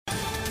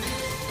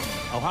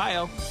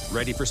Ohio,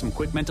 ready for some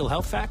quick mental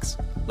health facts?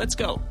 Let's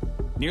go.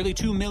 Nearly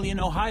 2 million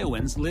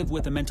Ohioans live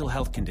with a mental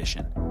health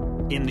condition.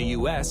 In the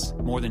U.S.,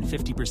 more than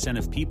 50%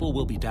 of people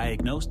will be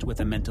diagnosed with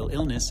a mental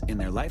illness in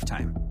their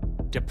lifetime.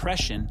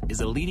 Depression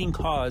is a leading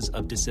cause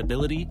of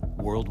disability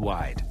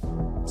worldwide.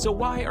 So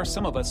why are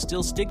some of us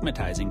still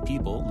stigmatizing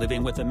people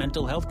living with a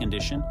mental health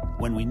condition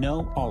when we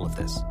know all of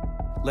this?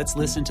 Let's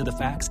listen to the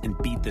facts and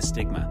beat the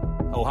stigma.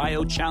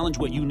 Ohio, challenge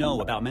what you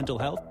know about mental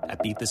health at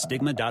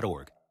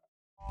beatthestigma.org.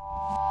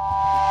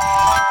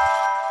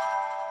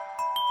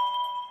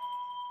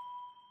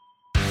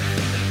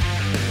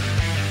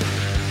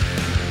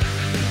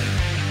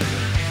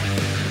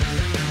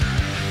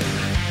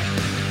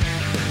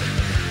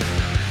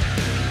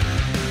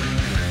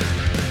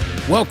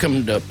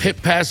 Welcome to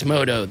Pit Pass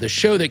Moto, the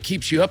show that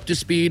keeps you up to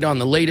speed on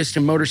the latest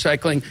in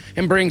motorcycling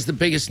and brings the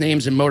biggest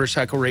names in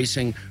motorcycle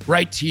racing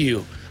right to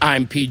you.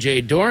 I'm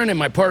PJ Doran, and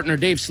my partner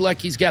Dave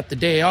Selecki's got the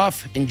day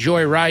off.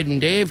 Enjoy riding,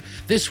 Dave.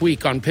 This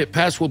week on Pit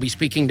Pass, we'll be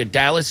speaking to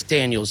Dallas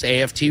Daniels,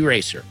 AFT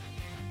racer.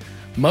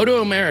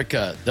 Moto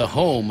America, the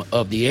home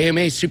of the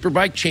AMA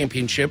Superbike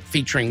Championship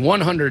featuring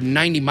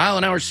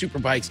 190-mile-an-hour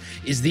superbikes,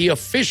 is the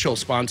official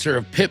sponsor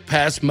of Pit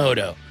Pass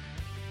Moto.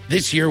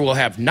 This year, we'll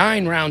have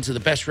 9 rounds of the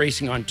best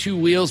racing on 2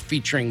 wheels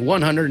featuring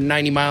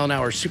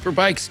 190-mile-an-hour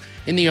superbikes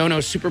in the Ono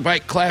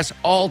Superbike class.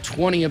 All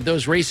 20 of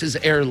those races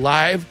air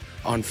live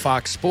on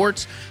Fox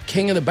Sports.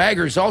 King of the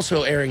Baggers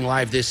also airing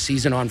live this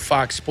season on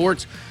Fox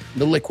Sports.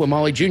 The Liqui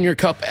Moly Junior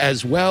Cup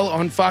as well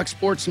on Fox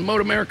Sports. And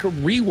Moto America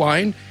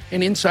Rewind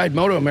and Inside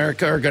Moto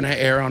America are going to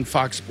air on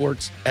Fox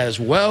Sports as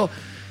well.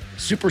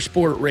 Super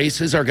Sport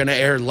races are going to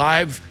air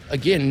live,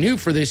 again, new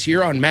for this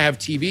year on MAV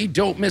TV.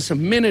 Don't miss a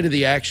minute of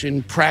the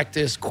action,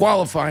 practice,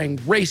 qualifying,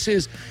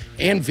 races,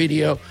 and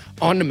video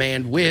on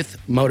demand with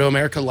Moto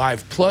America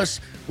Live Plus,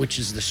 which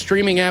is the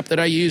streaming app that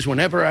I use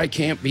whenever I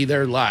can't be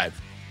there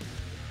live.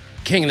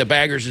 King of the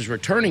Baggers is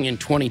returning in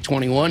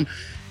 2021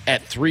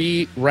 at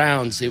 3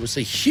 rounds. It was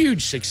a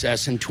huge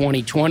success in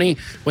 2020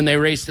 when they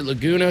raced at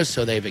Laguna,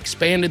 so they've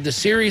expanded the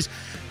series.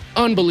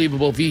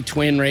 Unbelievable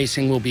V-twin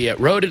racing will be at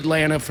Road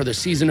Atlanta for the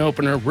season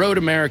opener, Road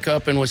America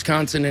up in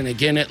Wisconsin, and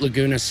again at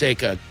Laguna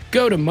Seca.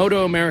 Go to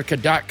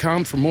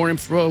MotoAmerica.com for more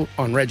info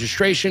on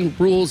registration,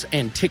 rules,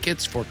 and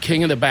tickets for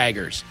King of the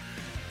Baggers.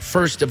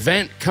 First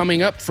event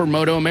coming up for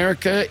Moto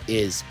America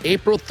is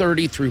April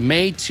 30 through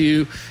May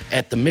 2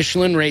 at the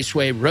Michelin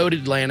Raceway, Road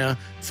Atlanta.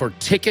 For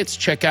tickets,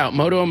 check out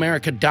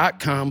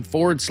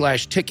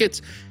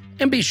MotoAmerica.com/tickets,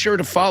 and be sure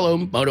to follow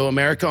Moto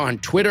America on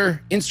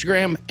Twitter,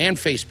 Instagram, and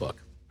Facebook.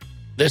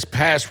 This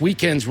past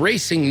weekend's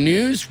racing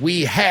news,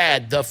 we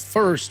had the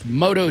first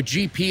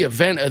MotoGP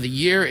event of the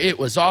year. It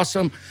was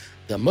awesome.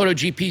 The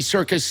MotoGP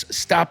circus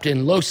stopped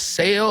in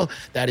Losail,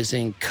 that is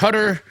in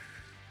Qatar,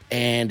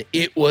 and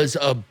it was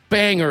a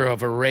banger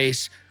of a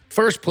race.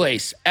 First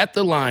place at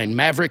the line,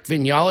 Maverick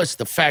Vinales,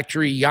 the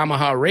factory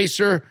Yamaha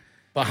racer.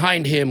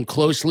 Behind him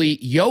closely,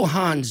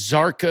 Johan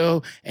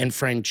Zarco and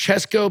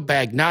Francesco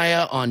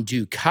Bagnaia on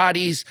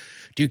Ducatis.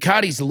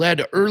 Ducatis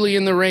led early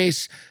in the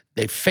race.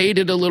 They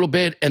faded a little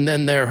bit, and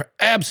then their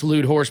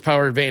absolute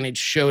horsepower advantage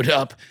showed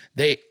up.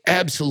 They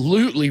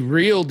absolutely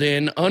reeled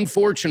in,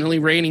 unfortunately,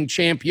 reigning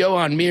champ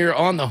Johan Mir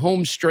on the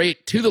home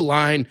straight to the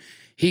line.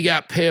 He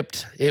got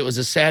pipped. It was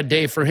a sad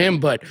day for him,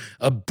 but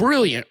a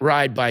brilliant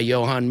ride by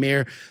Johan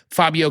Mir.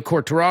 Fabio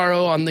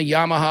Quartararo on the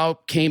Yamaha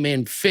came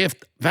in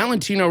 5th.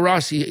 Valentino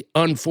Rossi,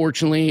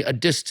 unfortunately, a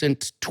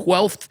distant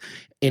 12th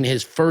in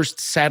his first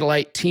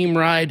satellite team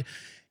ride.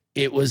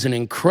 It was an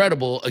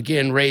incredible,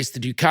 again, race. The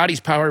Ducati's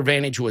power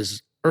advantage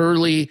was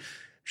early,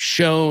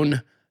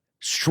 shown,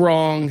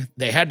 strong.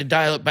 They had to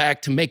dial it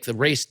back to make the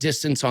race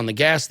distance on the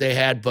gas they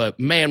had, but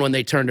man, when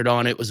they turned it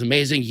on, it was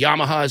amazing.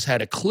 Yamaha's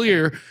had a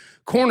clear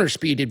corner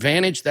speed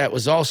advantage. That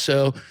was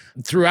also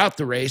throughout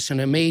the race, an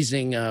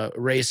amazing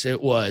race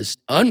it was.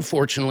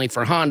 Unfortunately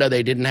for Honda,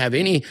 they didn't have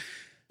any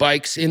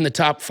bikes in the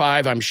top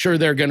 5. I'm sure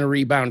they're going to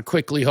rebound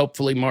quickly.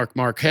 Hopefully Marc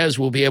Marquez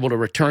will be able to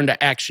return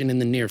to action in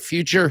the near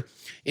future.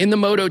 In the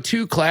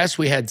Moto2 class,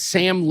 we had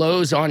Sam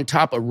Lowes on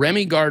top of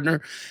Remy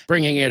Gardner.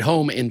 Bringing it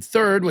home in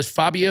 3rd was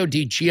Fabio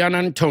Di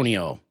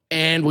Giannantonio.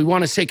 And we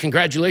want to say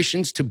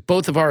congratulations to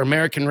both of our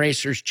American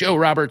racers. Joe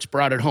Roberts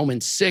brought it home in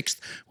 6th,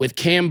 with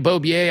Cam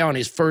Beaubier on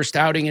his first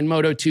outing in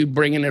Moto2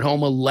 bringing it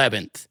home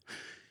 11th.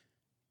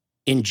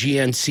 In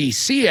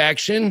GNCC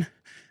action,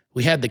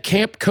 we had the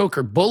Camp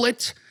Coker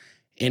Bullet.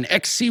 In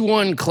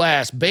XC1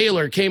 class,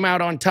 Baylor came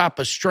out on top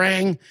of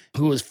Strang,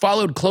 who was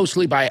followed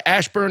closely by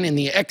Ashburn. In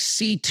the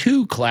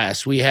XC2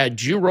 class, we had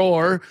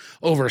Giroir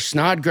over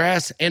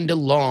Snodgrass and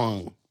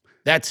DeLong.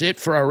 That's it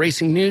for our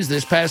racing news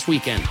this past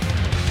weekend.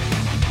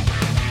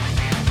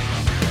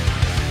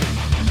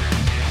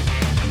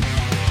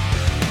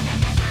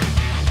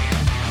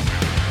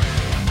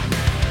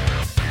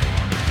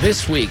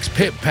 This week's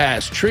Pit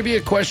Pass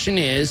trivia question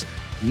is,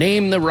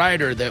 name the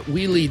rider that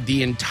wheelied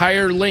the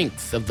entire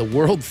length of the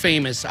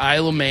world-famous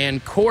Isle of Man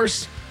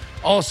course.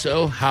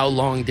 Also, how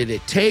long did it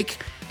take?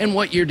 And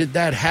what year did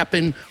that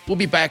happen? We'll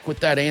be back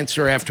with that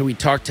answer after we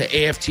talk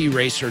to AFT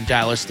racer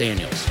Dallas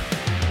Daniels.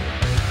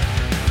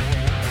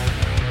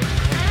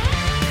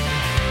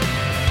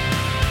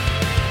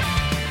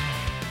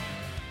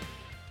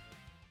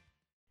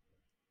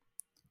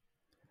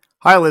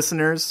 Hi,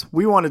 listeners.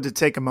 We wanted to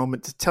take a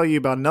moment to tell you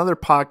about another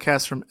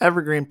podcast from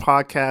Evergreen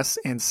Podcasts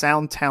and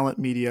Sound Talent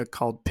Media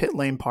called Pit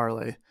Lane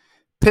Parlay.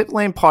 Pit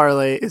Lane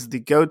Parlay is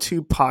the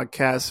go-to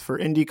podcast for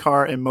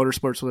IndyCar and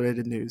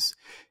motorsports-related news.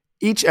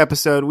 Each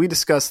episode, we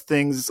discuss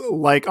things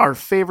like our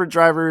favorite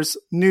drivers,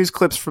 news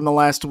clips from the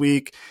last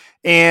week,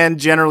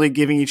 and generally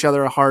giving each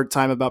other a hard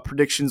time about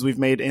predictions we've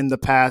made in the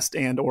past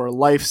and or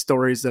life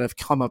stories that have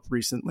come up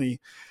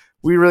recently.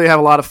 We really have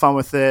a lot of fun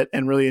with it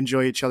and really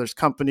enjoy each other's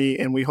company,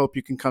 and we hope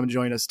you can come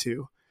join us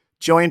too.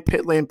 Join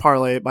Pit Lane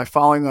Parlay by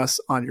following us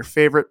on your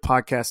favorite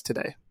podcast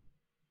today.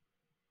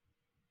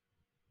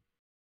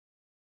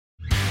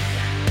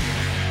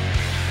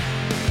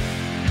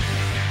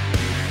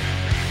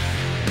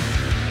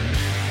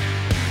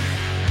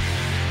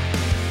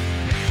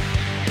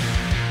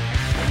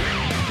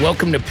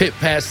 Welcome to Pit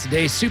Pass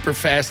today. Super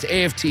fast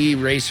AFT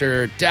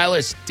racer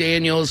Dallas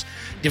Daniels,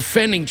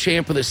 defending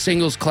champ of the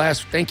singles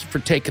class. Thank you for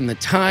taking the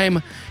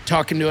time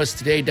talking to us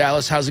today.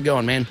 Dallas, how's it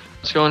going, man?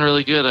 It's going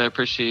really good. I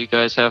appreciate you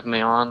guys having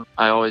me on.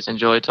 I always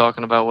enjoy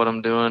talking about what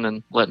I'm doing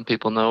and letting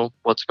people know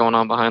what's going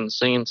on behind the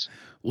scenes.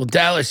 Well,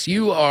 Dallas,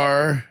 you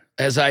are,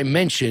 as I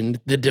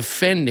mentioned, the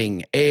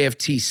defending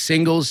AFT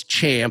singles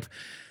champ.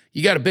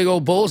 You got a big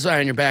old bullseye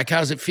on your back.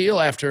 How's it feel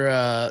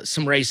after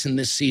some racing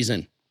this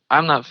season?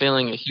 I'm not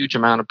feeling a huge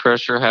amount of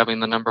pressure having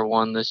the number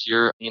one this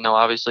year. You know,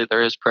 obviously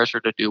there is pressure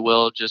to do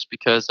well just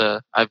because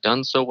I've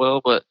done so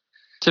well. But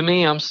to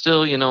me, I'm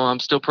still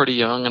pretty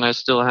young and I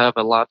still have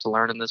a lot to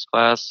learn in this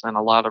class and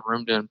a lot of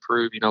room to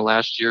improve. You know,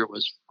 last year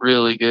was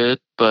really good,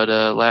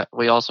 but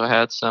we also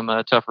had some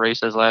tough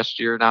races last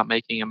year, not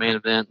making a main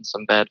event and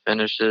some bad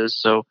finishes.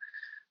 So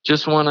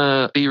just want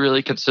to be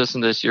really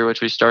consistent this year,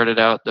 which we started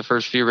out the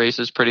first few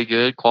races pretty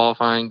good,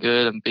 qualifying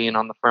good, and being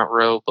on the front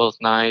row both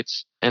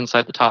nights,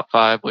 inside the top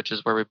 5, which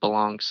is where we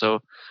belong. So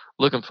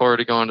looking forward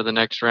to going to the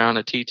next round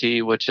at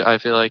TT, which I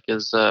feel like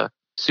is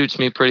suits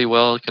me pretty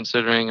well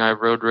considering I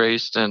road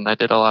raced and I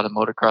did a lot of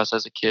motocross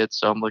as a kid.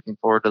 So I'm looking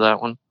forward to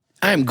that one.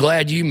 I'm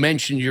glad you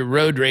mentioned your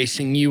road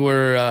racing. You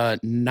were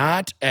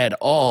not at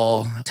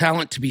all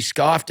talent to be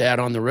scoffed at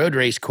on the road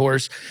race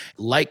course.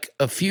 Like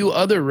a few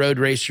other road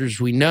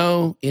racers we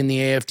know in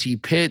the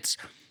AFT pits,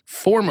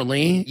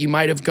 formerly, you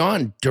might have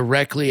gone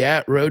directly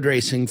at road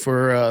racing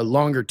for a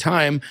longer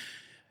time.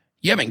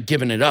 You haven't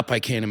given it up, I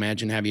can't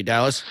imagine, have you,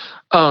 Dallas?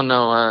 Oh,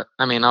 no.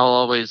 I mean, I'll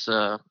always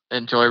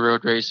enjoy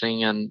road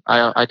racing, and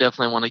I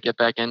definitely want to get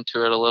back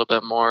into it a little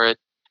bit more.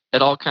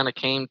 It all kind of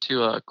came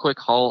to a quick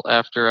halt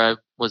after I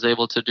was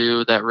able to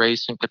do that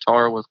race in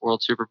Qatar with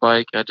World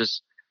Superbike. I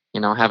just,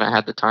 haven't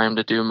had the time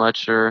to do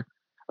much or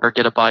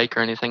get a bike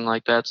or anything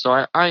like that.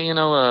 So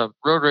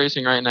road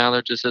racing right now,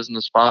 there just isn't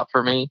a spot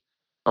for me.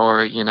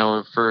 Or,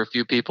 for a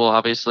few people,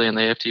 obviously, in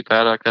the AFT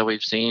paddock that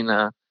we've seen,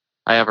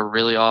 I have a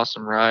really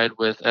awesome ride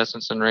with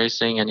Estenson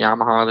Racing and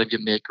Yamaha. They've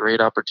given me a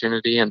great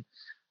opportunity. And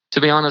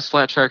to be honest,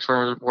 flat track's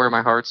where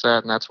my heart's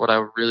at, and that's what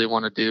I really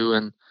want to do.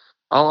 And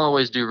I'll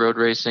always do road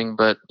racing,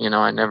 but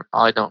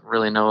I don't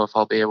really know if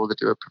I'll be able to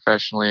do it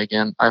professionally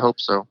again. I hope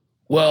so.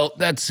 Well,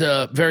 that's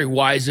very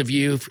wise of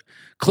you.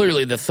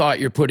 Clearly, the thought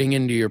you're putting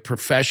into your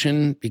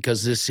profession,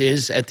 because this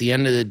is, at the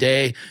end of the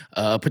day,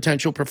 a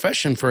potential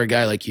profession for a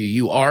guy like you.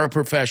 You are a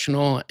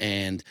professional,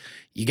 and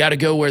you got to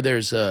go where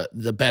there's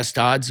the best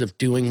odds of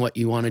doing what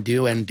you want to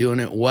do and doing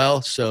it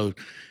well. So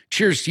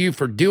cheers to you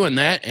for doing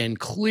that. And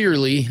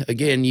clearly,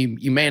 again,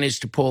 you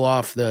managed to pull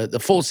off the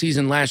full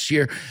season last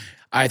year.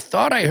 I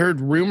thought I heard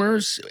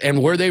rumors,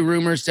 and were they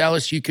rumors,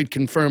 Dallas? You could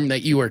confirm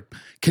that you were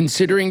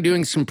considering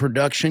doing some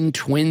production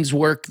twins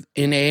work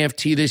in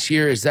AFT this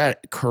year. Is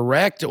that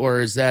correct,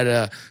 or is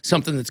that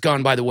something that's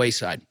gone by the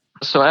wayside?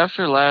 So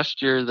after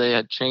last year, they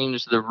had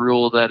changed the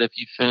rule that if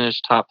you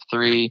finish top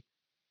 3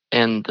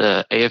 in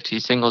the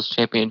AFT Singles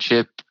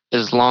Championship,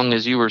 as long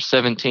as you were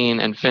 17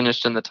 and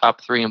finished in the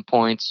top 3 in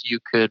points, you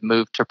could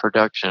move to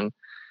production.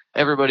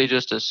 Everybody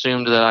just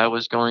assumed that I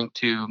was going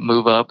to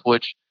move up,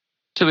 which,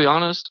 to be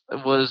honest,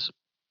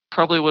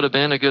 would have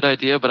been a good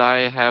idea, but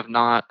I have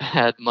not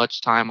had much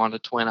time on a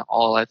twin at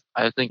all.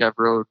 I think I've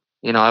rode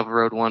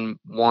one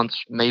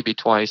once, maybe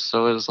twice.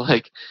 So it was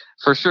like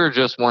for sure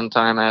just one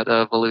time at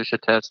Volusia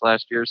Test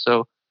last year.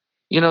 So,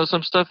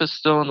 some stuff is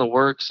still in the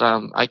works.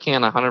 I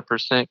can't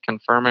 100%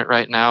 confirm it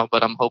right now,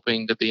 but I'm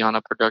hoping to be on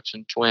a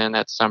production twin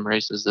at some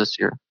races this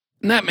year.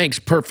 And that makes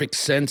perfect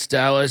sense,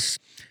 Dallas.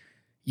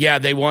 Yeah,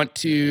 they want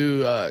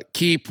to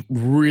keep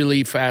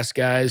really fast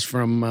guys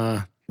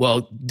from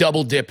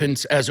double dipping,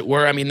 as it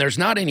were. I mean, there's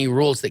not any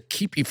rules that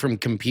keep you from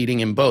competing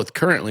in both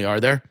currently, are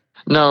there?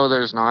 No,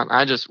 there's not.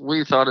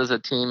 We thought as a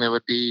team it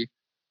would be,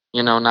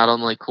 not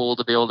only cool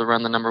to be able to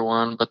run the number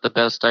one, but the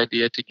best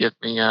idea to give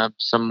me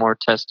some more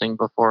testing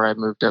before I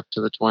moved up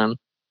to the twin.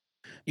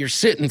 You're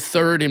sitting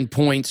third in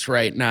points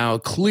right now.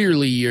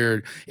 Clearly,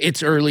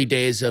 it's early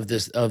days of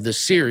the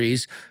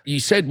series.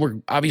 You said we're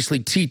obviously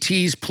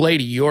TTs play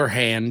to your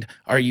hand.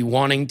 Are you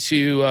wanting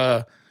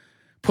to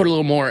put a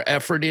little more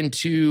effort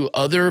into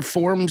other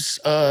forms,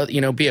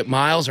 be it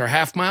miles or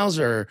half miles,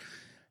 or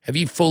have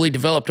you fully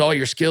developed all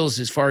your skills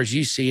as far as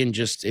you see and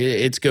just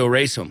it's go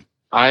race them?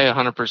 I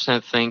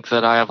 100% think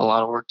that I have a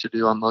lot of work to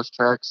do on most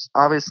tracks.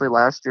 Obviously,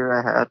 last year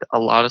I had a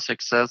lot of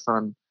success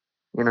on,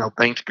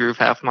 banked groove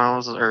half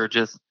miles or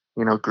just,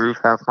 groove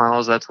half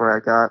miles. That's where I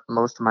got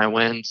most of my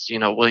wins.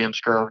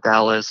 Williams Grove,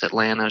 Dallas,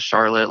 Atlanta,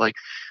 Charlotte, like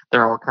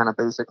they're all kind of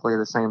basically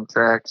the same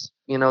tracks.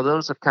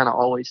 Those have kind of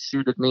always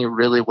suited me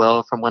really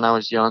well from when I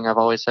was young. I've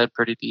always had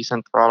pretty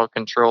decent throttle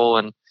control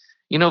and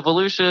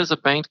Volusia is a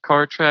banked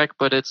car track,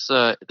 but it's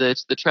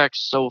the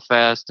track's so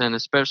fast, and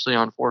especially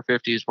on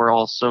 450s, we're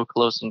all so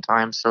close in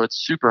time, so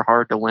it's super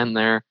hard to win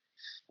there.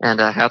 And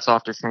hats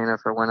off to Shayna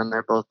for winning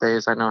there both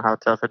days. I know how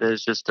tough it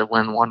is just to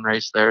win one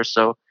race there.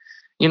 So,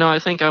 I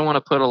think I want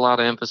to put a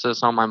lot of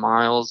emphasis on my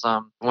miles.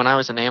 When I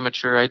was an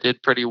amateur, I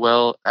did pretty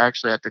well.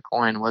 Actually, at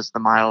DeCoin was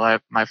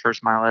my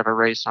first mile I ever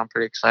raced. So I'm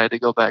pretty excited to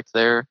go back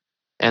there.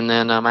 And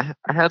then I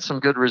had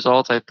some good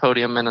results. I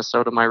podium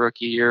Minnesota my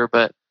rookie year,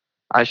 but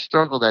I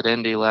struggled at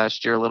Indy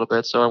last year a little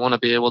bit, so I want to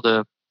be able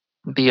to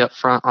be up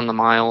front on the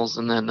miles,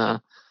 and then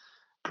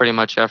pretty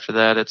much after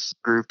that it's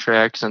groove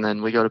tracks, and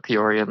then we go to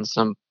Peoria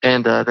and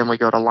then we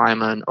go to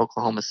Lima and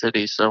Oklahoma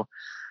City. So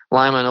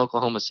Lima and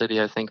Oklahoma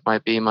City, I think,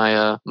 might be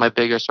my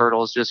biggest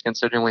hurdles, just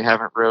considering we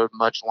haven't rode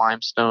much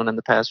limestone in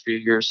the past few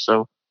years.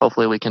 So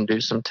hopefully we can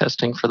do some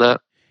testing for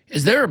that.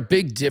 Is there a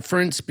big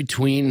difference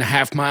between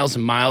half miles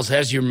and miles?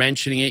 As you're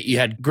mentioning it, you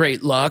had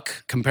great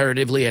luck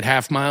comparatively at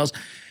half miles.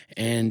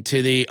 And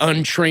to the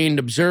untrained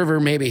observer,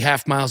 maybe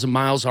half miles and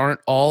miles aren't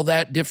all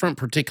that different,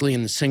 particularly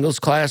in the singles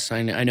class.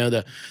 I know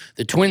the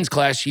twins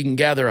class, you can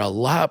gather a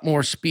lot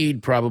more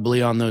speed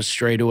probably on those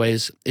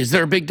straightaways. Is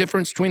there a big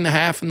difference between the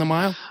half and the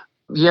mile?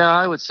 Yeah,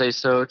 I would say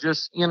so.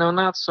 Just,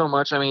 not so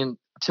much. I mean,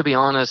 to be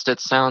honest, it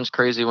sounds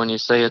crazy when you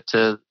say it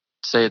to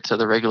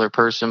the regular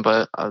person,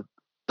 but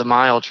the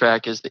mile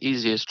track is the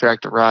easiest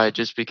track to ride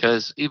just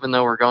because even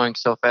though we're going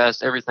so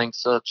fast, everything's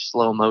such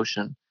slow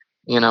motion.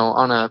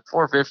 On a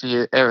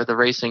 450, the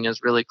racing is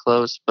really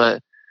close,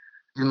 but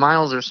the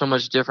miles are so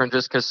much different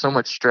just because so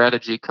much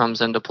strategy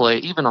comes into play,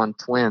 even on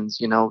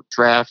twins,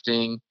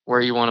 drafting,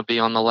 where you want to be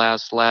on the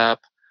last lap,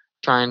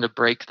 trying to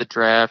break the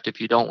draft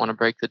if you don't want to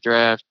break the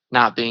draft,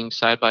 not being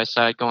side by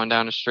side going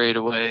down a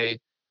straightaway,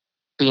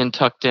 being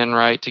tucked in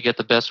right to get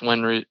the best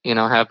wind,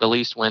 have the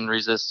least wind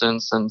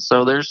resistance. And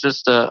so there's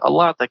just a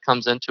lot that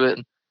comes into it.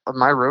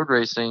 My road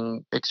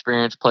racing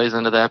experience plays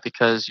into that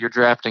because you're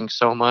drafting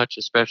so much,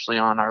 especially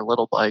on our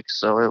little bikes.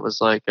 So it was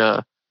like,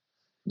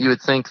 you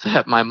would think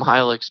that my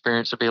mile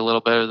experience would be a little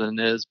better than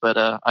it is, but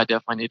I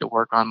definitely need to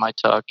work on my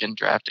tuck and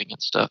drafting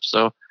and stuff.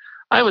 So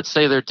I would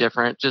say they're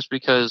different just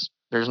because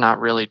there's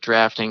not really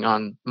drafting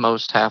on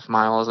most half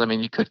miles. I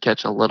mean, you could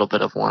catch a little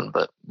bit of one,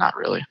 but not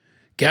really.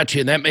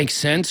 Gotcha. That makes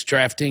sense.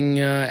 Drafting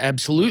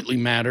absolutely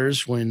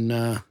matters when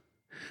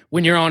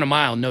you're on a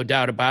mile, no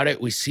doubt about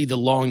it. We see the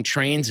long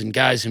trains and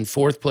guys in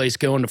fourth place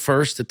going to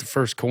first at the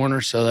first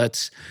corner. So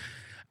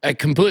I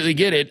completely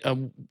get it.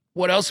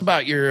 What else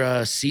about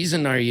your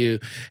season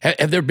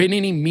have there been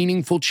any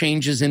meaningful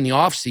changes in the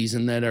off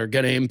season that are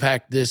going to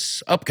impact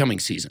this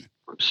upcoming season?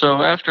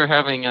 So after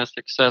having a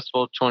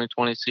successful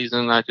 2020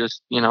 season, I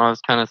just, I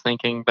was kind of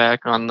thinking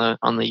back on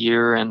the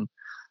year and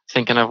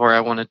thinking of where I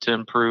wanted to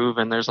improve.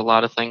 And there's a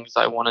lot of things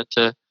I wanted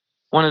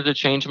to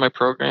change my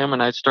program,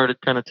 and I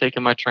started kind of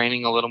taking my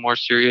training a little more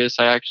serious.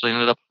 I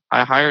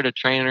hired a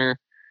trainer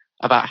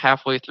about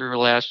halfway through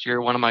last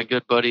year, one of my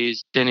good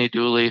buddies, Denny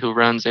Dooley, who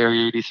runs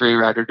Area 83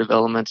 Rider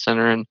Development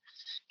Center, and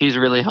he's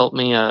really helped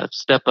me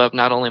step up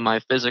not only my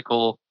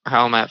physical,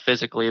 how I'm at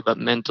physically, but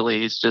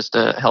mentally. He's just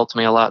helped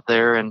me a lot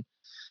there, and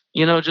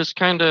just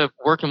kind of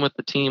working with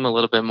the team a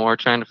little bit more,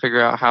 trying to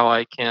figure out how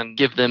I can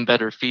give them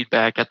better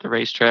feedback at the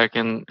racetrack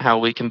and how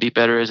we can be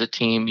better as a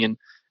team.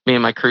 Me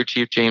and my crew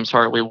chief, James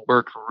Hart, we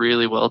work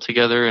really well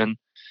together, and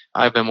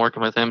I've been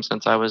working with him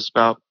since I was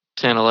about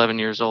 10, 11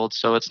 years old.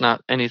 So it's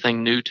not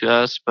anything new to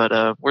us,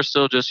 but we're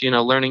still just,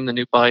 learning the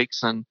new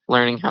bikes and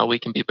learning how we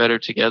can be better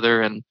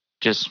together and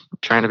just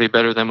trying to be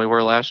better than we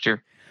were last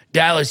year.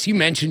 Dallas, you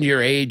mentioned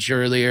your age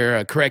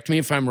earlier. Correct me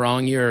if I'm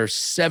wrong. You're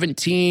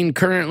 17,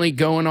 currently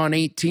going on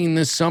 18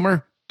 this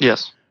summer?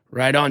 Yes.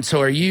 Right on. So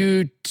are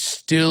you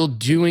still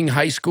doing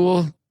high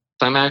school?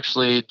 I'm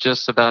actually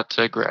just about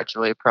to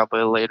graduate,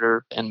 probably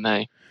later in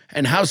May.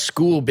 And how's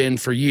school been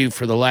for you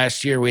for the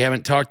last year? We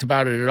haven't talked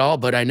about it at all,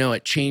 but I know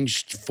it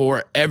changed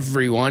for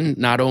everyone,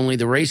 not only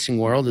the racing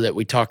world that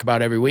we talk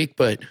about every week,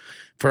 but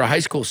for a high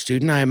school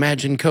student, I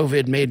imagine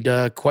COVID made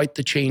quite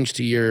the change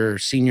to your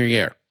senior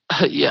year.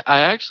 Yeah,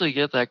 I actually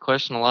get that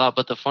question a lot,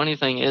 but the funny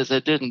thing is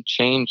it didn't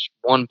change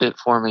one bit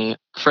for me.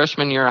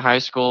 Freshman year of high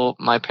school,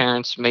 my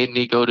parents made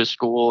me go to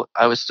school.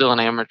 I was still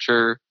an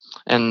amateur,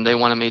 and they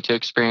wanted me to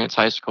experience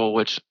high school,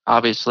 which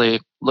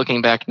obviously,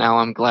 looking back now,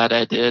 I'm glad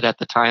I did. At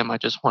the time, I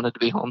just wanted to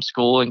be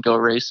homeschooled and go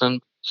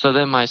racing. So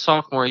then my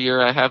sophomore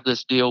year, I have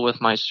this deal with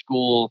my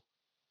school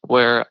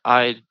where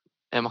I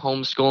am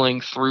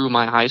homeschooling through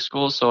my high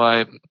school. So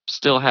I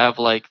still have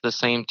like the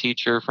same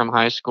teacher from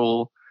high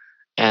school.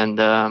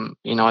 And,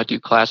 I do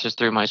classes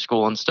through my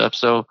school and stuff.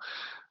 So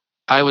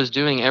I was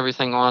doing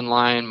everything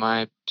online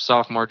my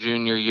sophomore,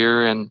 junior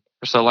year. And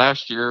So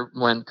last year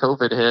when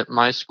COVID hit,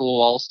 my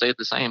school all stayed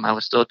the same. I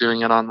was still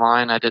doing it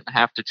online. I didn't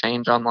have to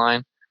change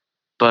online.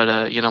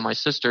 But, my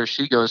sister,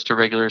 she goes to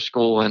regular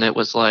school, and it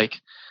was like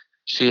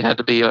she had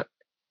to be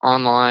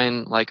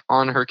online, like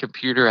on her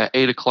computer at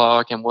 8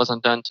 o'clock and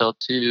wasn't done till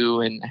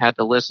 2 and had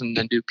to listen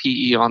and do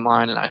PE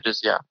online. And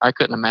I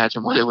couldn't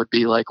imagine what it would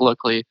be like.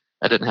 Luckily,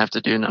 I didn't have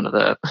to do none of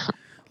that.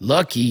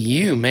 Lucky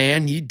you,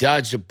 man. You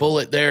dodged a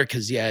bullet there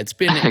because, it's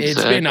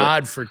been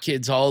odd for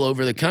kids all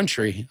over the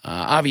country,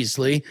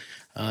 obviously.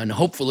 And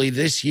hopefully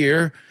this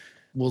year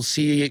we'll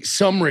see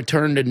some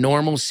return to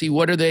normalcy.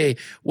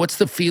 What's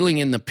the feeling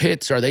in the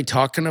pits? Are they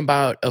talking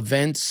about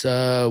events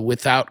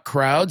without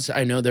crowds?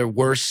 I know there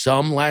were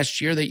some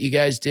last year that you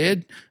guys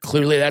did.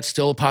 Clearly that's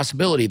still a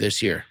possibility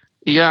this year.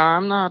 Yeah,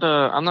 I'm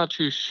not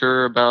too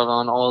sure about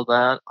on all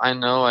that.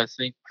 I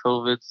think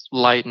COVID's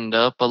lightened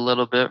up a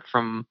little bit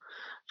from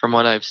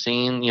what I've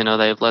seen.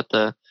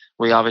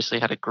 We obviously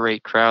had a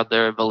great crowd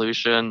there at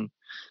Volusia.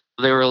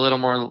 They were a little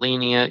more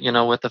lenient,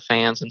 with the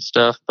fans and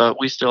stuff, but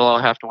we still all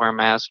have to wear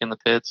masks in the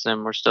pits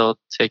and we're still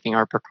taking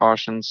our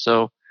precautions.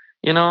 So,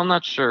 I'm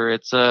not sure.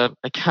 It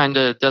kind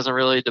of doesn't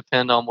really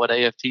depend on what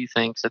AFT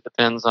thinks. It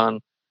depends on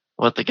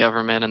what the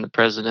government and the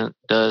president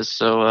does.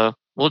 So,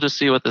 we'll just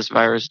see what this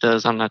virus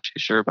does. I'm not too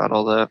sure about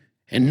all that.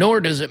 And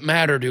nor does it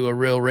matter to a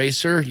real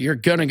racer. You're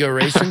going to go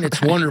racing.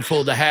 It's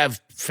wonderful to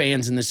have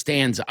fans in the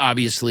stands,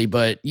 obviously,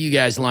 but you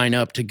guys line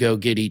up to go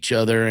get each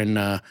other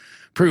and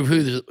prove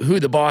who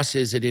the boss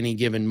is at any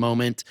given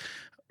moment.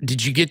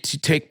 Did you get to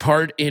take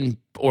part in,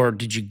 or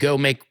did you go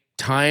make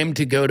time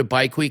to go to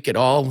Bike Week at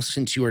all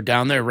since you were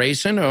down there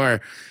racing,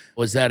 or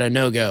was that a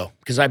no-go?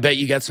 Because I bet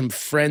you got some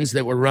friends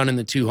that were running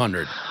the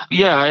 200.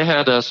 Yeah, I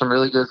had some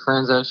really good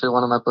friends. Actually,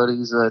 one of my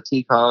buddies,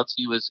 T. Cobbs,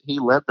 he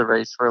led the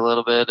race for a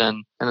little bit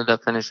and ended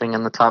up finishing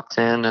in the top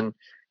 10. And,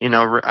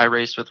 I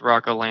raced with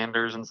Rocco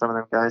Landers and some of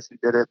them guys who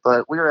did it.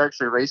 But we were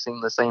actually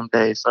racing the same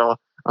day. So,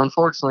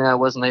 unfortunately, I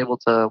wasn't able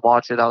to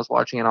watch it. I was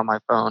watching it on my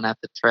phone at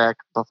the track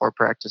before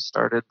practice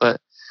started. But,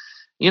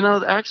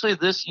 actually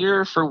this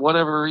year, for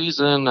whatever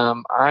reason,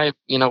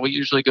 we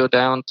usually go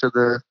down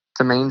to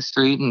Main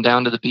Street and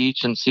down to the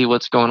beach and see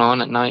what's going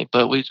on at night.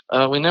 But we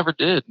never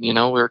did.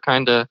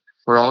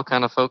 We're all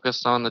kind of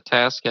focused on the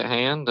task at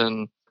hand.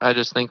 And I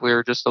just think we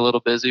were just a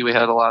little busy. We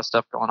had a lot of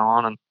stuff going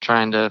on and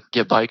trying to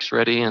get bikes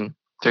ready and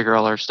figure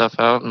all our stuff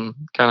out, and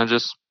kind of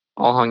just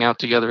all hung out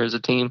together as a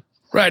team.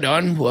 Right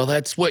on. Well,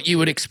 that's what you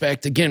would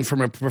expect, again,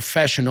 from a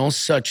professional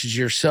such as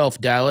yourself,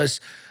 Dallas.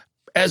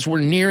 As we're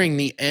nearing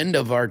the end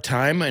of our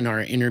time in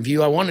our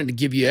interview, I wanted to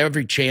give you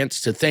every chance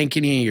to thank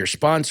any of your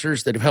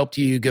sponsors that have helped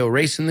you go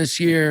racing this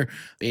year.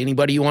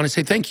 Anybody you want to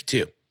say thank you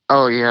to?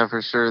 Oh, yeah,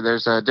 for sure.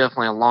 There's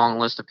definitely a long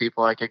list of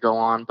people I could go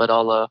on, but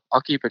I'll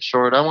keep it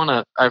short. I want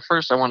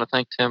to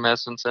thank Tim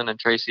Essenson and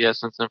Tracy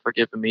Essenson for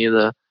giving me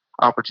the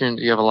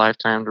opportunity of a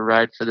lifetime to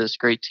ride for this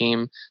great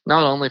team,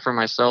 not only for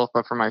myself,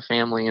 but for my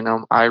family.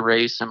 I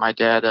race and my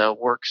dad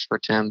works for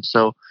Tim.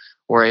 So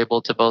we're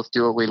able to both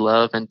do what we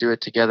love and do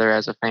it together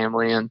as a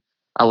family, and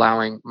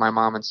allowing my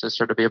mom and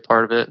sister to be a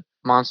part of it.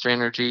 Monster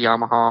Energy,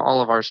 Yamaha,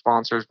 all of our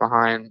sponsors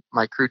behind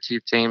my crew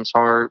chief, James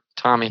Hart,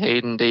 Tommy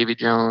Hayden, Davy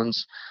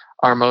Jones,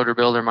 our motor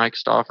builder, Mike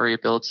Stauffer. He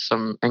builds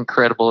some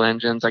incredible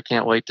engines. I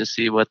can't wait to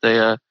see what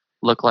they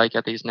look like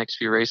at these next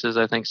few races.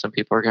 I think some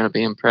people are going to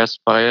be impressed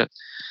by it.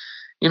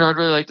 I'd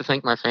really like to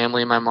thank my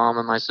family, my mom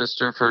and my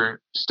sister,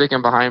 for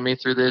sticking behind me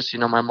through this.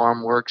 My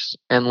mom works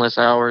endless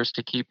hours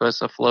to keep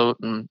us afloat,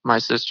 and my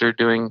sister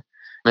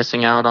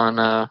missing out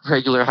on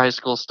regular high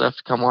school stuff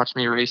to come watch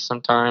me race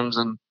sometimes,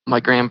 and my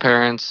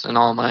grandparents and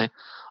all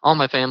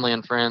my family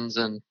and friends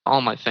and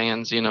all my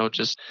fans.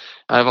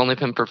 I've only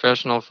been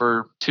professional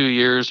for 2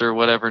 years or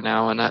whatever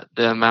now, and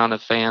the amount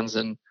of fans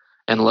and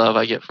love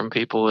I get from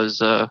people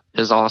is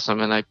awesome,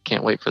 and I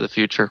can't wait for the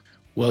future.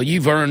 Well,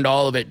 you've earned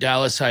all of it,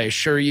 Dallas, I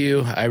assure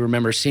you. I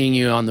remember seeing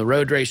you on the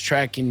road race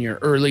track in your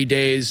early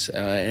days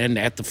and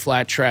at the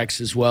flat tracks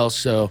as well.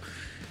 So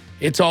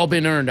it's all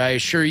been earned, I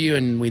assure you,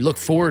 and we look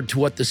forward to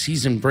what the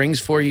season brings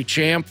for you,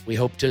 champ. We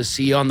hope to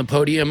see you on the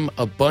podium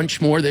a bunch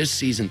more this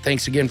season.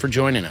 Thanks again for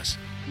joining us.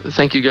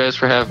 Thank you guys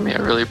for having me. I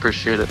really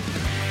appreciate it.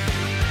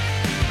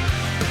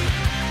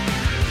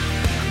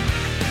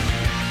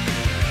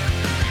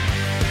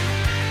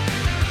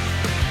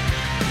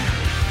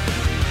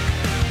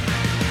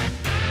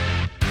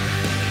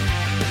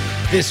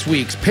 This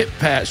week's Pit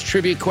Pass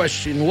trivia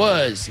question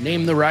was,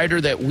 name the rider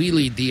that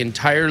wheelied the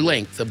entire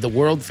length of the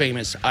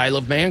world-famous Isle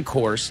of Man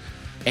course,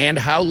 and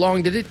how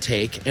long did it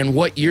take, and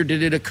what year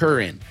did it occur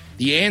in?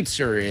 The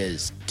answer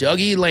is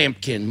Dougie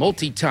Lampkin,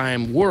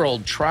 multi-time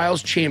world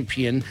trials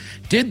champion,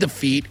 did the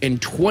feat in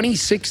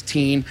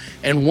 2016,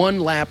 and one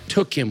lap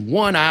took him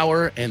 1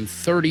 hour and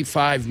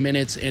 35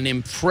 minutes, an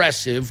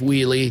impressive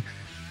wheelie.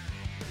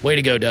 Way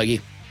to go,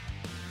 Dougie.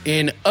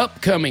 In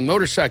upcoming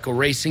motorcycle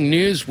racing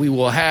news, we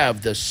will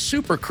have the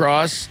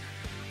Supercross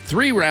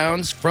 3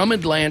 rounds from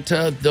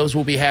Atlanta. Those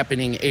will be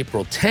happening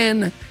April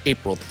 10,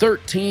 April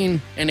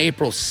 13, and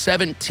April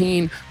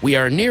 17. We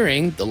are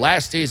nearing the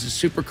last days of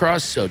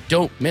Supercross, so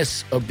don't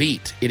miss a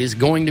beat. It is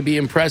going to be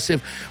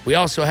impressive. We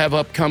also have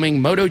upcoming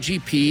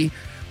MotoGP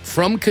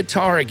from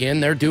Qatar again.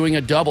 They're doing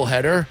a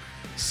doubleheader,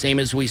 same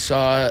as we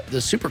saw the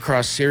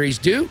Supercross series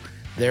do.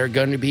 They're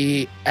going to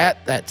be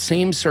at that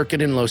same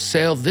circuit in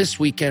Losail this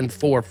weekend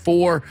for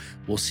 4.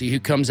 We'll see who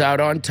comes out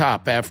on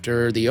top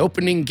after the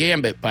opening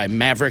gambit by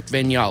Maverick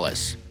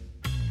Vinales.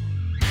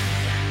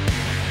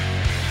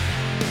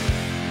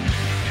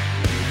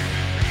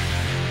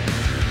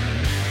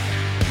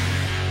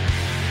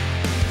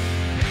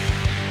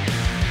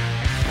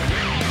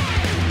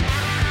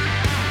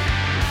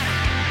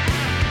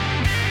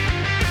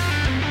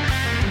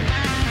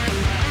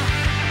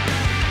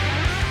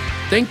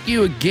 Thank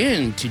you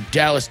again to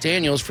Dallas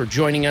Daniels for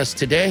joining us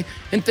today,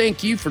 and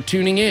thank you for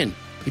tuning in.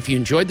 If you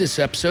enjoyed this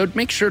episode,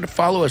 make sure to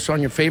follow us on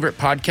your favorite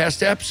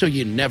podcast app so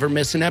you never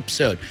miss an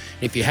episode.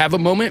 If you have a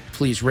moment,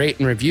 please rate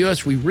and review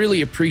us. We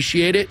really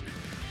appreciate it.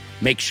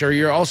 Make sure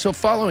you're also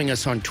following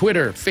us on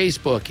Twitter,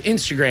 Facebook,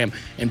 Instagram,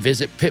 and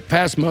visit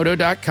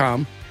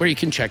pitpassmoto.com where you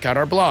can check out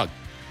our blog.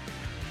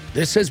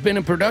 This has been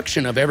a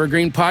production of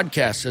Evergreen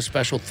Podcasts. A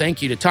special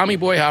thank you to Tommy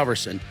Boy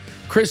Halverson,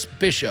 Chris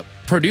Bishop,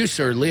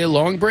 producer Leah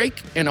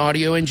Longbrake, and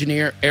audio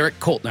engineer Eric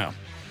Koltnow.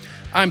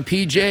 I'm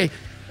PJ,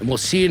 and we'll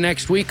see you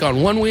next week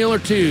on One Wheel or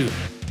Two.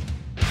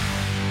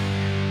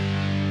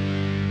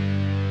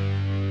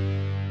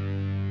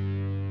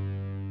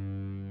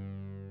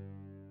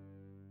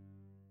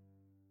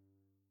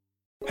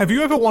 Have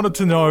you ever wanted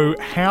to know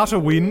how to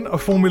win a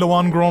Formula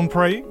One Grand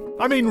Prix?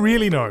 I mean,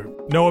 really know.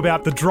 Know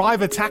about the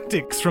driver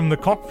tactics from the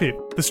cockpit,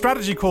 the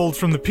strategy calls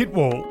from the pit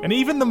wall, and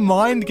even the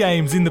mind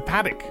games in the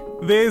paddock.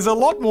 There's a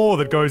lot more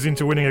that goes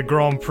into winning a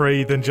Grand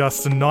Prix than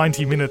just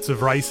 90 minutes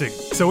of racing.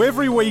 So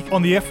every week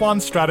on the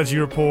F1 Strategy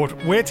Report,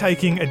 we're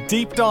taking a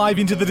deep dive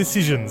into the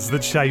decisions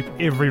that shape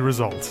every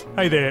result.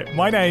 Hey there,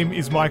 my name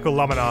is Michael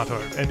Laminato,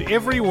 and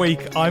every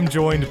week I'm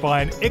joined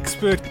by an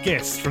expert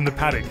guest from the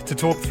paddock to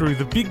talk through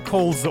the big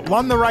calls that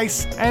won the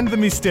race and the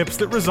missteps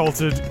that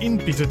resulted in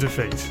bitter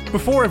defeat.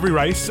 Before every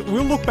race,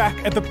 we'll look back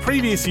at the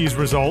previous year's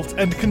result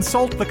and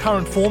consult the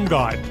current form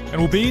guide, and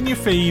we'll be in your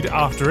feed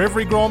after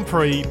every Grand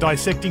Prix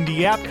dissecting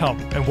the outcome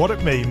and what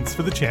it means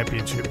for the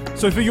championship.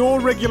 So for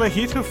your regular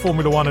hit of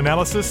Formula One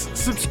analysis,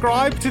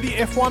 subscribe to the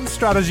F1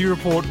 Strategy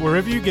Report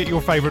wherever you get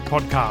your favourite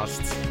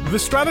podcasts. The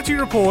Strategy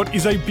Report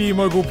is a Beer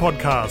Mogul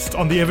podcast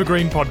on the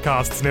Evergreen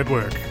Podcasts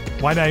Network.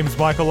 My name's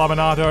Michael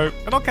Laminato,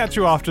 and I'll catch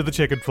you after the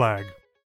checkered flag.